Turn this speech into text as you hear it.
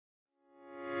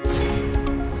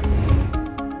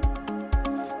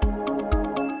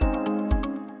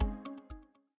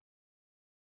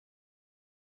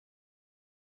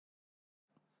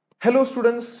Hello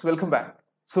students, welcome back.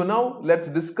 So now let's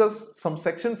discuss some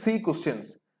section C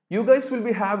questions. You guys will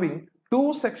be having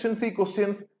two section C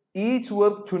questions, each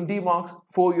worth 20 marks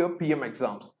for your PM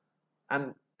exams.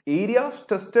 And areas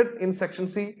tested in section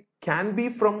C can be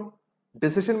from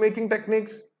decision making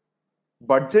techniques,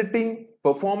 budgeting,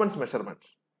 performance measurement.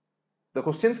 The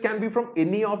questions can be from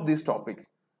any of these topics.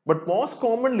 But most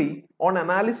commonly on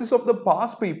analysis of the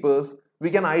past papers, we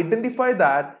can identify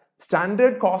that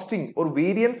standard costing or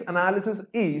variance analysis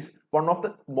is one of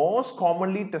the most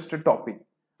commonly tested topic.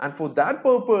 And for that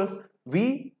purpose,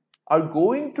 we are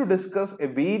going to discuss a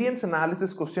variance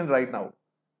analysis question right now.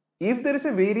 If there is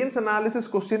a variance analysis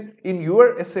question in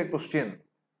your essay question,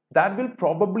 that will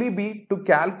probably be to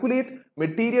calculate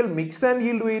material mix and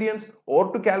yield variance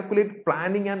or to calculate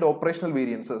planning and operational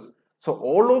variances. So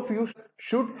all of you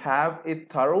should have a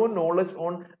thorough knowledge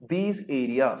on these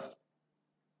areas.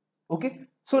 Okay.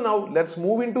 So now let's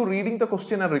move into reading the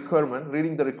question and requirement.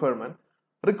 Reading the requirement.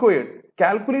 Required.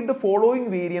 Calculate the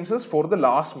following variances for the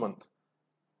last month.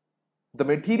 The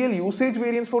material usage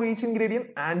variance for each ingredient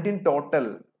and in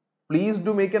total. Please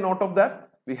do make a note of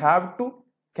that. We have to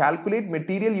calculate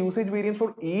material usage variance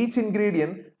for each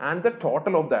ingredient and the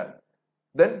total of that.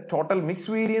 Then total mix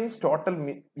variance,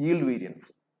 total yield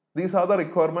variance. These are the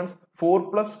requirements.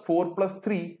 4 plus 4 plus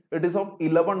 3. It is of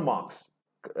 11 marks.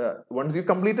 Once you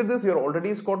completed this, you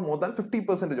already scored more than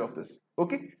 50% of this.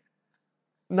 Okay.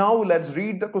 Now let's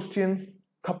read the question.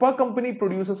 Kappa company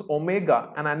produces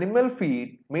omega, an animal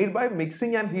feed made by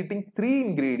mixing and heating three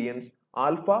ingredients: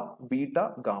 alpha,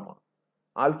 beta, gamma.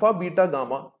 Alpha, beta,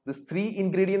 gamma. These three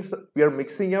ingredients we are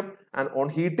mixing up, and on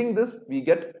heating this, we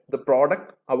get the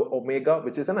product of omega,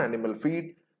 which is an animal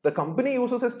feed. The company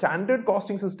uses a standard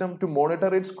costing system to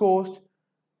monitor its cost.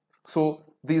 So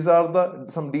these are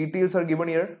some details are given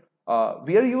here.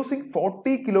 We are using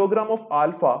 40 kilogram of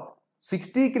alpha,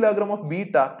 60 kilogram of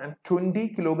beta and 20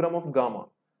 kilogram of gamma.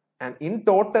 And in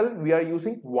total, we are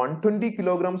using 120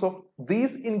 kilograms of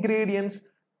these ingredients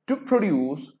to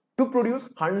produce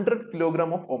 100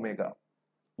 kilogram of omega.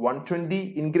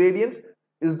 120 ingredients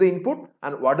is the input,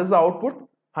 and what is the output?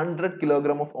 100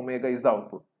 kilogram of omega is the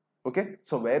output. Okay,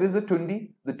 so where is the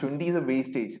 20? The 20 is a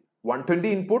wastage.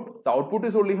 120 input, the output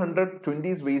is only 100, 20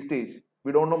 is wastage.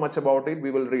 We don't know much about it, we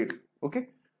will read. Okay.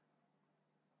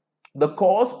 The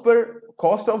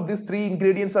cost of these three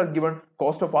ingredients are given.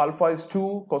 Cost of alpha is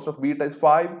 2, cost of beta is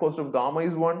 5, cost of gamma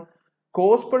is 1.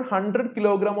 Cost per 100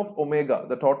 kilogram of omega,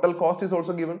 the total cost is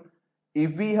also given.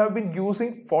 If we have been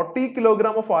using 40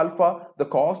 kilogram of alpha, the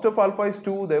cost of alpha is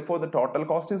 2, therefore the total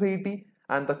cost is 80.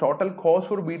 And the total cost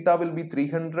for beta will be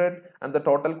 300 and the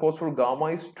total cost for gamma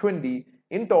is 20.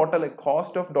 In total, a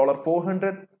cost of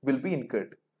 $400 will be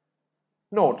incurred.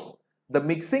 Notes: the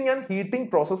mixing and heating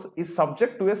process is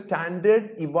subject to a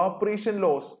standard evaporation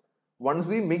loss. Once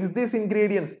we mix these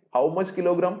ingredients, how much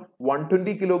kilogram?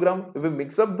 120 kilogram. If we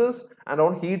mix up this and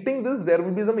on heating this, there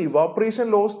will be some evaporation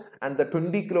loss and the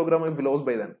 20 kilogram will be lost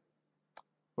by then.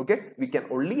 Okay, we can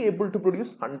only able to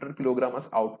produce 100 kilogram as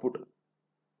output.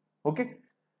 Okay,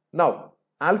 now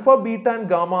alpha, beta and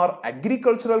gamma are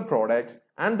agricultural products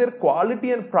and their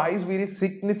quality and price vary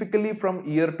significantly from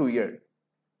year to year.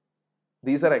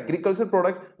 These are agricultural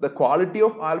products. The quality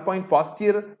of alpha in first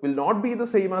year will not be the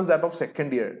same as that of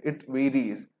second year. It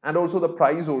varies. And also the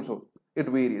price also, it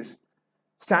varies.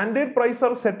 Standard prices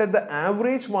are set at the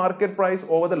average market price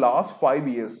over the last 5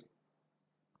 years.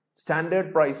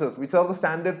 Standard prices. Which are the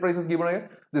standard prices given here?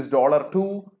 This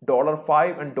 $2,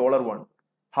 $5 and $1.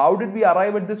 How did we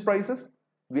arrive at these prices?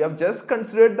 We have just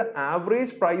considered the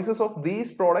average prices of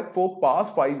these products for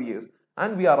past 5 years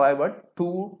and we arrive at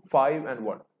 2, 5 and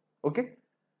 1. Okay.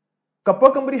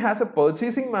 Kappa company has a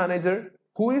purchasing manager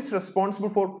who is responsible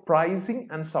for pricing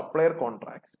and supplier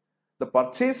contracts. The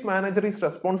purchase manager is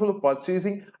responsible for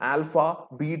purchasing alpha,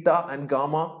 beta and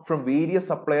gamma from various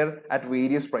suppliers at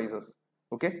various prices.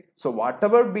 Okay. So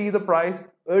whatever be the price,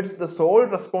 it's the sole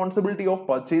responsibility of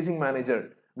purchasing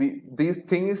manager. These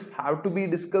things have to be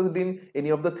discussed in any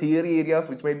of the theory areas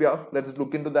which may be asked. Let's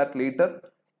look into that later.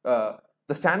 The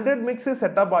standard mix is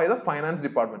set up by the finance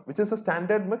department. Which is a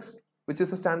standard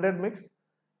mix?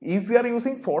 If we are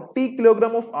using 40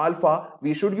 kilogram of alpha,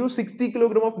 we should use 60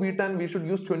 kilogram of beta and we should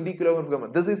use 20 kilogram of gamma.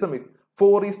 This is the mix.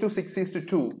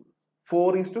 4:6:2.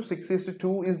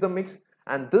 4:6:2 is the mix,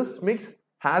 and this mix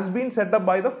has been set up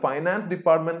by the finance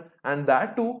department, and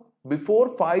that too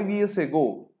before 5 years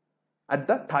ago. At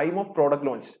the time of product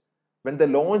launch, when they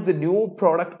launched the new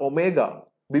product omega,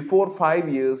 before 5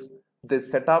 years, they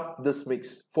set up this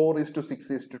mix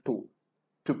 4:6:2.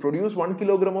 To produce 1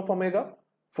 kilogram of omega,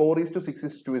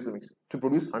 4:6:2 is a mix. To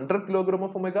produce 100 kilogram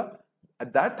of omega,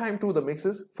 At that time too, the mix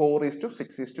is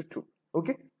 4:6:2.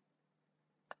 Okay.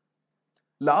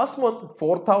 Last month,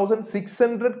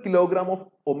 4,600 kilogram of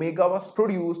omega was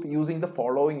produced using the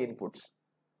following inputs.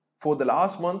 For the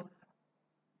last month,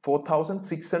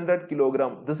 4,600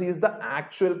 kilogram. This is the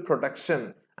actual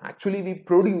production. Actually, we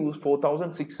produce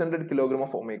 4,600 kilogram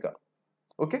of omega.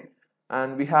 Okay.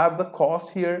 And we have the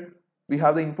cost here. We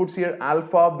have the inputs here,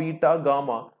 alpha, beta,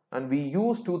 gamma. And we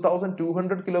use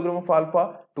 2,200 kilogram of alpha,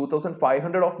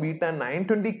 2,500 of beta, and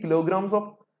 920 kilograms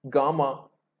of gamma.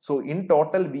 So in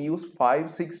total, we use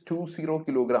 5,620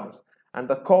 kilograms. And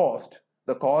the cost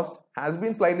has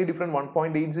been slightly different,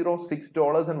 $1.80,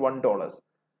 $6, and $1.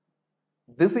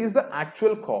 This is the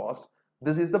actual cost.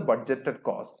 This is the budgeted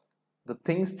cost. The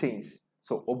things change.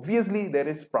 So obviously there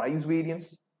is price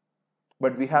variance,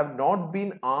 but we have not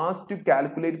been asked to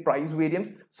calculate price variance.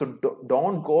 So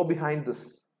don't go behind this.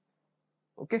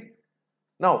 Okay.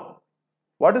 Now,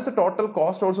 what is the total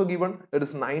cost also given? It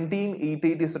is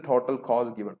 1988 is the total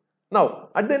cost given. Now,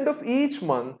 at the end of each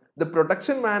month, the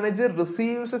production manager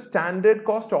receives a standard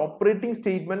cost operating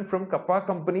statement from Kappa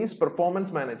Company's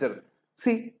performance manager.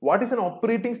 See, what is an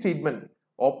operating statement?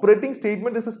 Operating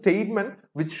statement is a statement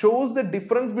which shows the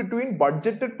difference between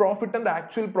budgeted profit and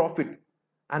actual profit.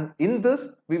 And in this,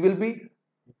 we will be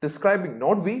describing,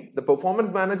 not we, the performance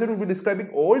manager will be describing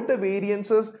all the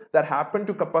variances that happen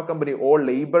to Kappa Company. All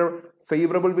labor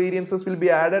favorable variances will be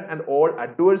added and all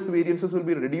adverse variances will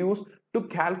be reduced to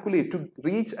calculate, to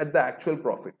reach at the actual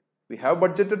profit. We have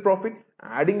budgeted profit,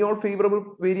 adding all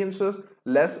favorable variances,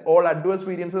 less all adverse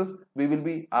variances, we will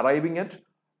be arriving at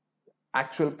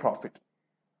actual profit.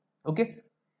 Okay.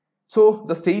 So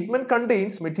the statement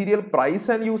contains material price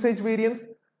and usage variance,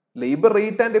 labor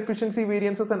rate and efficiency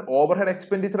variances, and overhead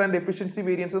expenditure and efficiency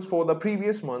variances for the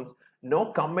previous months.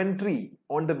 No commentary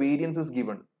on the variances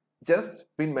given. Just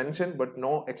been mentioned, but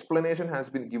no explanation has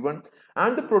been given.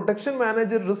 And the production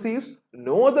manager receives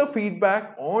no other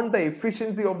feedback on the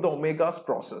efficiency of the omega's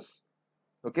process.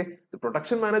 Okay. The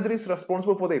production manager is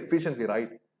responsible for the efficiency, right?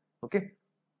 Okay.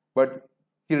 But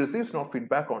he receives no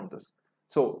feedback on this.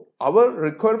 So our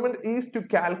requirement is to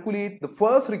calculate the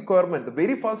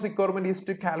very first requirement is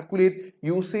to calculate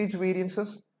usage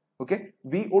variances. Okay.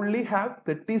 We only have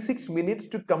 36 minutes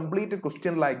to complete a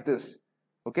question like this.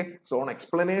 Okay. So on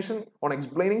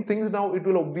explaining things now, it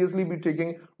will obviously be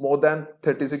taking more than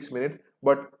 36 minutes.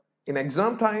 But in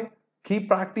exam time, keep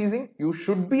practicing. You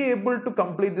should be able to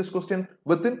complete this question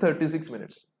within 36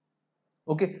 minutes.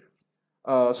 Okay.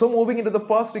 So moving into the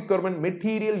first requirement,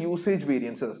 material usage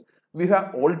variances. We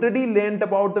have already learned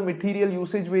about the material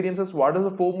usage variances. What is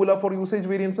the formula for usage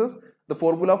variances? The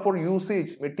formula for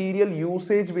material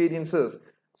usage variances.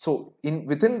 So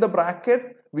within the brackets,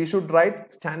 we should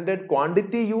write standard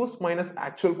quantity use minus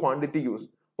actual quantity use.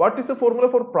 What is the formula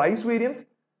for price variance?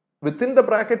 Within the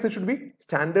brackets, it should be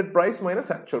standard price minus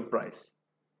actual price.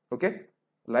 Okay.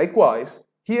 Likewise,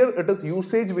 here it is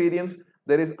usage variance.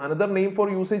 There is another name for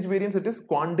usage variance. It is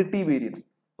quantity variance.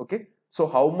 Okay. So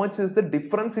how much is the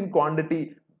difference in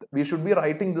quantity? We should be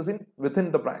writing this within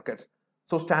the brackets.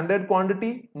 So standard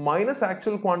quantity minus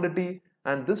actual quantity,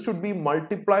 and this should be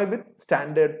multiplied with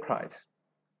standard price.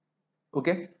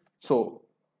 Okay. So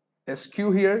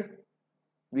SQ here,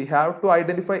 we have to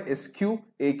identify SQ,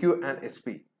 AQ, and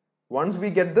SP. Once we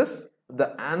get this, the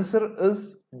answer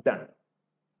is done.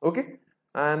 Okay.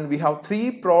 And we have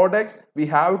 3 products. We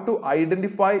have to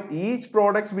identify each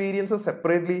product's variances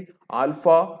separately: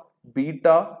 alpha,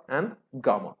 beta, and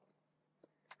gamma.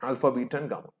 Alpha, beta, and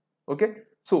gamma. Okay.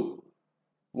 So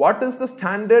what is the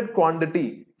standard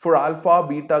quantity for alpha,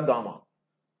 beta, gamma?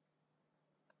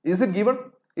 Is it given?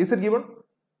 Is it given?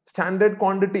 Standard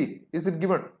quantity, is it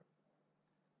given?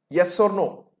 Yes or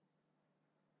no?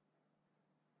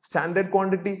 Standard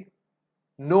quantity?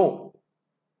 No.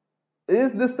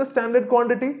 Is this the standard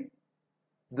quantity?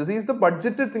 This is the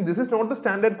budgeted thing. This is not the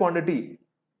standard quantity.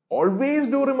 Always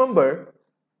do remember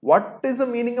what is the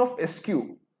meaning of SQ.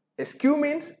 SQ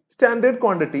means standard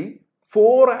quantity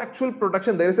for actual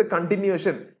production. There is a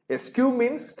continuation. SQ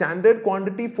means standard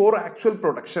quantity for actual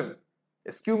production.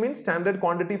 SQ means standard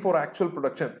quantity for actual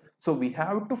production. So we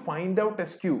have to find out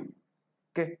SQ.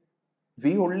 Okay.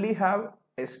 We only have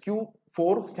SQ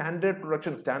for standard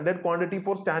production. Standard quantity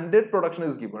for standard production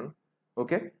is given.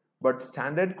 Okay. But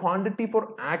standard quantity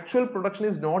for actual production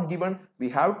is not given. We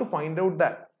have to find out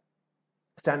that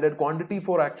standard quantity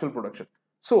for actual production.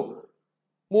 So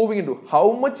moving into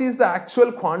how much is the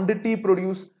actual quantity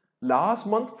produced. Last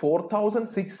month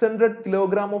 4,600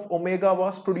 kilogram of omega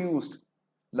was produced.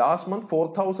 Last month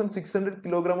 4,600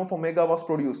 kilogram of omega was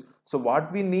produced. So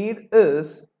what we need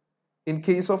is, in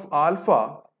case of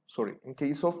alpha, in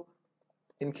case of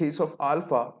in case of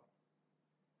alpha,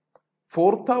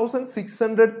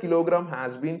 4,600 kilogram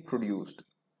has been produced.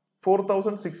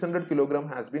 4,600 kilogram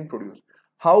has been produced.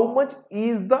 How much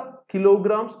is the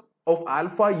kilograms of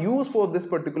alpha used for this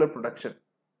particular production?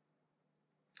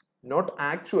 Not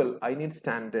actual, I need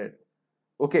standard.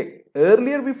 Okay,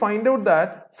 earlier we find out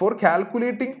that for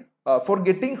calculating, for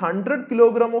getting 100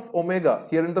 kilogram of omega,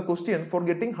 here in the question, for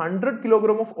getting 100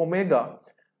 kilogram of omega,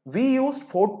 we used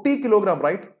 40 kilogram,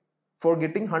 right? For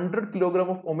getting 100 kilogram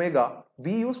of omega,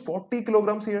 we use 40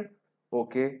 kilograms here.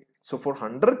 Okay, so for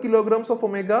 100 kilograms of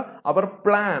omega, our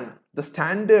plan, the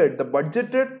standard, the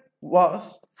budgeted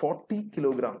was 40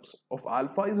 kilograms of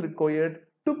alpha is required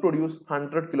to produce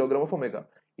 100 kilogram of omega.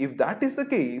 If that is the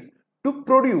case, to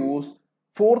produce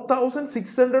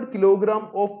 4,600 kilogram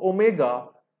of omega,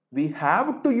 we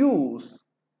have to use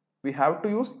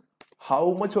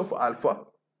how much of alpha?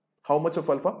 How much of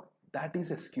alpha? That is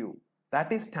SQ.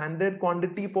 That is standard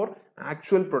quantity for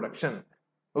actual production.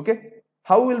 Okay.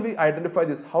 How will we identify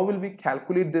this? How will we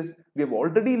calculate this? We have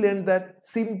already learned that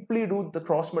simply do the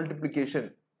cross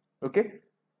multiplication. Okay.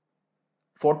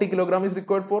 40 kilogram is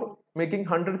required for making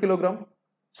 100 kilogram.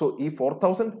 So if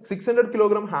 4,600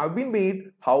 kilogram have been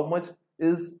made, how much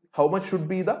should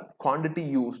be the quantity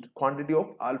used, quantity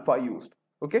of alpha used?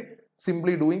 Okay.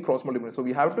 Simply doing cross multiplication. So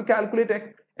we have to calculate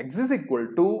x is equal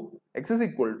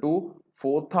to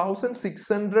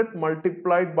 4,600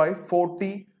 multiplied by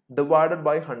 40 divided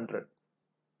by 100,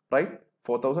 right?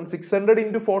 4,600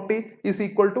 into 40 is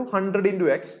equal to 100 into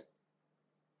x.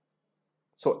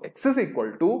 So x is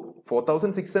equal to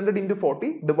 4,600 into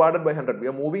 40 divided by 100. We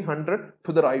are moving 100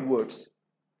 to the rightwards.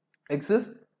 X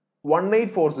is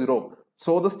 1840.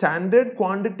 So the standard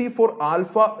quantity for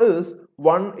alpha is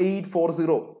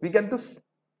 1840. We get this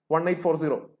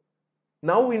 1840.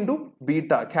 Now into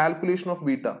beta, calculation of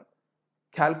beta.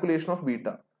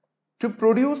 To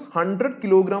produce 100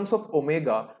 kilograms of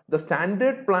omega, the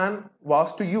standard plan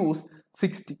was to use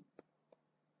 60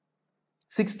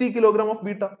 kilogram of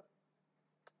beta.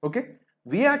 Okay,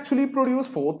 we actually produce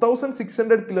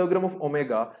 4,600 kilogram of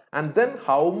omega, and then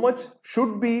how much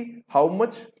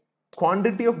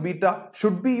quantity of beta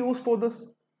should be used for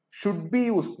this? Should be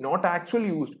used, not actually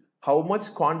used. How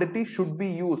much quantity should be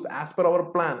used as per our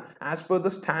plan, as per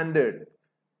the standard?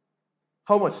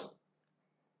 How much?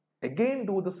 Again,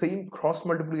 do the same cross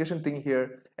multiplication thing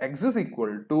here. X is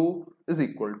equal to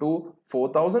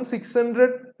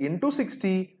 4,600 into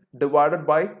 60 divided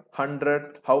by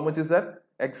 100. How much is that?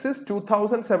 X is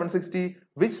 2,760,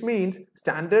 which means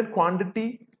standard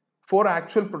quantity for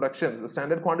actual production, the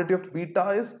standard quantity of beta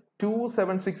is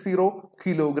 2760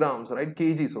 kilograms, right?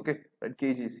 Kgs, okay, right?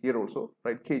 Kgs here also,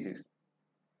 right? Kgs.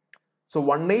 So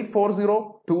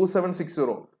 1840,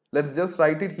 2760. Let's just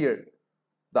write it here.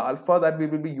 The alpha that we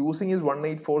will be using is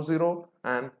 1840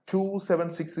 and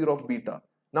 2760 of beta.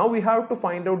 Now we have to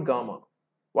find out gamma.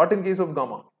 What in case of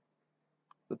gamma?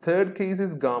 The third case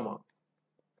is gamma.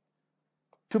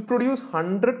 To produce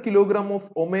 100 kilogram of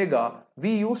omega,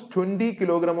 we use 20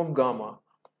 kilogram of gamma.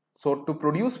 So to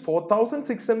produce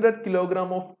 4,600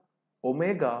 kilogram of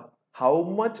omega, how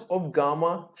much of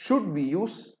gamma should we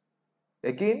use?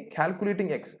 Again,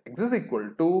 calculating x. X is equal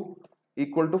to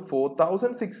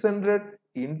 4,600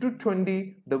 into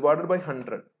 20 divided by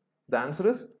 100. The answer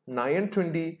is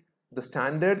 920. The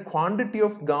standard quantity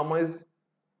of gamma is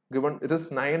given, it is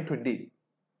 920.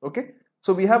 Okay.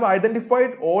 So we have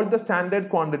identified all the standard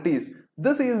quantities.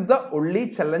 This is the only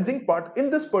challenging part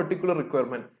in this particular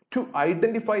requirement, to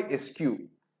identify SQ.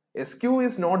 SQ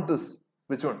is not this.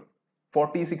 Which one?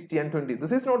 40, 60 and 20.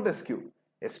 This is not the SQ.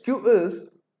 SQ is,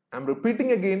 I am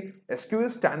repeating again, SQ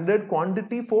is standard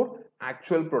quantity for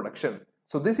actual production.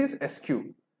 So this is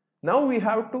SQ. Now we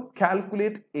have to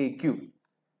calculate AQ.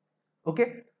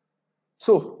 Okay.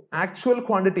 So actual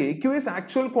quantity, AQ is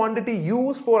actual quantity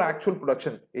used for actual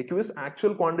production. AQ is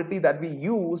actual quantity that we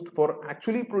used for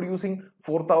actually producing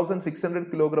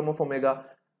 4,600 kilogram of omega.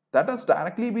 That has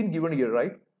directly been given here,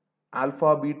 right?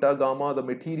 Alpha, beta, gamma, the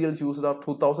materials used are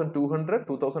 2,200,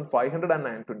 2,500 and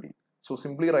 920. So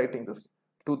simply writing this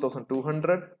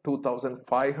 2,200,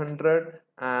 2,500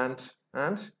 and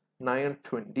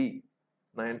 920.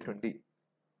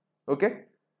 Okay.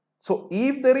 So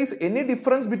if there is any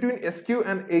difference between SQ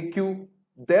and AQ,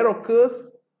 there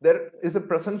is a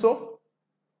presence of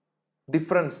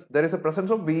difference. There is a presence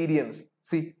of variance.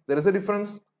 See, there is a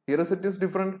difference. Here it is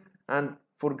different, and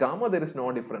for gamma there is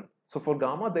no difference. So for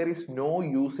gamma there is no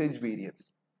usage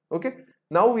variance. Okay.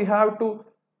 Now we have to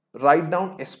write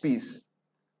down SPs.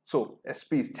 So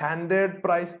SP, standard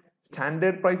price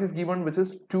is given, which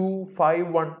is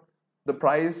 251. The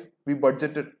price we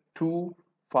budgeted 2,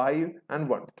 5 and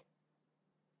 1.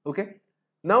 Okay.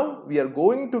 Now we are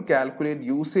going to calculate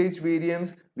usage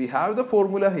variance. We have the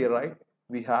formula here, right?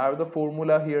 We have the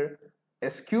formula here,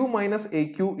 SQ minus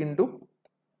AQ into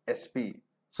SP.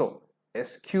 So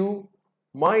SQ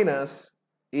minus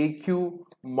AQ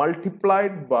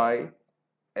multiplied by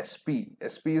SP.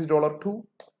 SP is $2.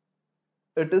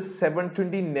 It is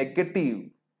 720 negative.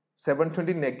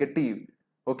 720 negative.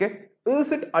 Okay.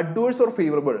 Is it adverse or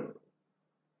favorable?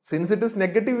 Since it is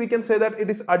negative, we can say that it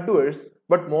is adverse.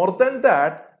 But more than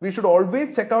that, we should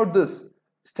always check out this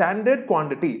standard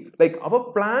quantity. Like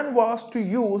our plan was to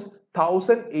use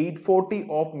 1840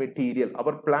 of material.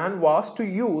 Our plan was to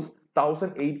use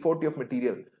 1840 of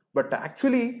material. But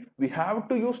actually, we have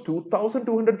to use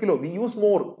 2200 kilo. We use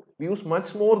more. We use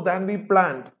much more than we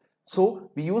planned. So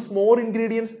we use more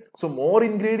ingredients. So more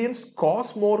ingredients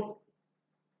cost more.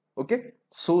 Okay.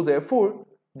 So therefore,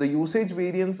 the usage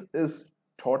variance is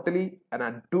totally an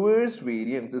adverse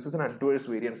variance. This is an adverse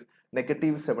variance,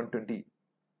 negative 720.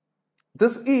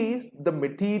 This is the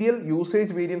material usage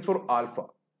variance for alpha.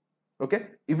 Okay.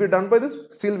 If you're done by this,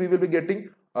 still we will be getting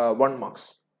 1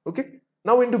 marks. Okay.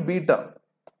 Now into beta.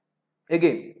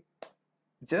 Again,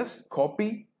 just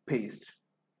copy, paste.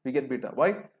 We get beta.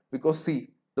 Why? Because see,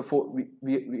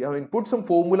 we have input some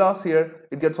formulas here.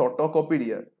 It gets auto copied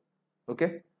here.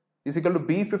 Okay. Is equal to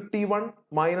B51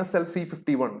 minus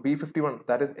LC51. B51,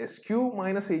 that is SQ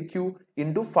minus AQ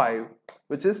into 5,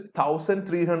 which is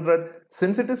 1300.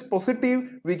 Since it is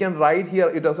positive, we can write here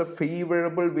it as a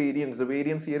favorable variance. The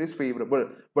variance here is favorable.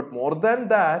 But more than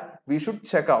that, we should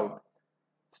check out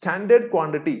standard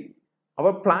quantity.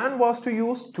 Our plan was to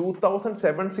use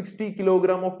 2760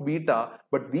 kilogram of beta,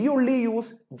 but we only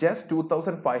use just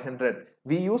 2500.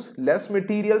 We use less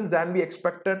materials than we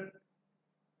expected.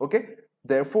 Okay.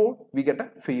 Therefore, we get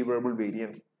a favorable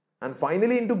variance. And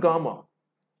finally, into gamma,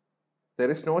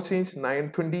 there is no change.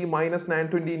 920 minus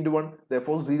 920 into 1.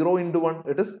 Therefore, 0 into 1,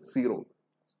 it is 0.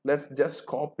 Let's just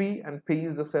copy and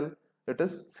paste the cell. It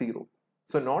is 0.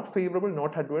 So, not favorable,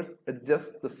 not adverse. It's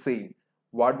just the same.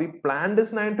 What we planned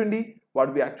is 920.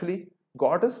 What we actually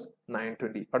got is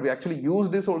 920. But we actually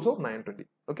used this also 920.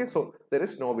 Okay. So, there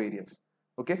is no variance.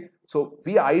 Okay. So,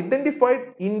 we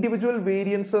identified individual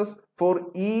variances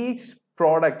for each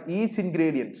product, each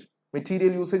ingredient,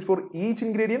 material usage for each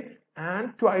ingredient,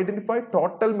 and to identify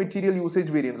total material usage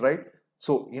variance, right?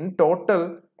 So in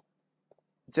total,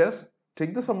 just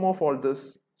take the sum of all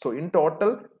this. So in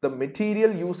total, the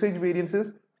material usage variance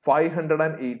is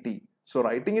 580. So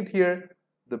writing it here,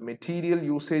 the material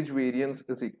usage variance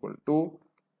is equal to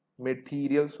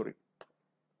material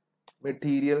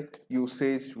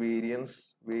usage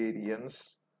variance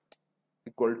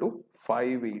equal to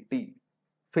 580.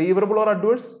 Favorable or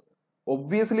adverse?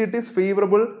 Obviously it is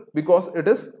favorable because it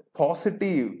is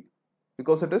positive.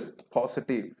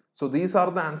 So these are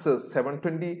the answers.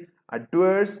 720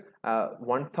 adverse,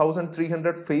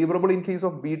 1300 favorable in case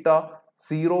of beta,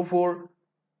 0 for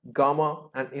gamma,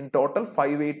 and in total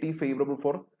 580 favorable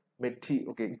for material.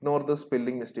 Okay, ignore the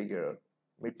spelling mistake here.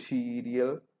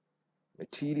 Material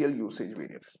usage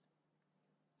variance.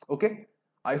 Okay,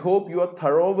 I hope you are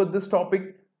thorough with this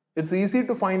topic. It's easy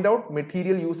to find out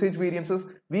material usage variances.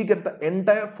 We get the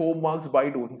entire 4 marks by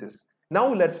doing this.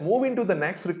 Now let's move into the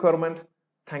next requirement.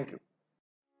 Thank you.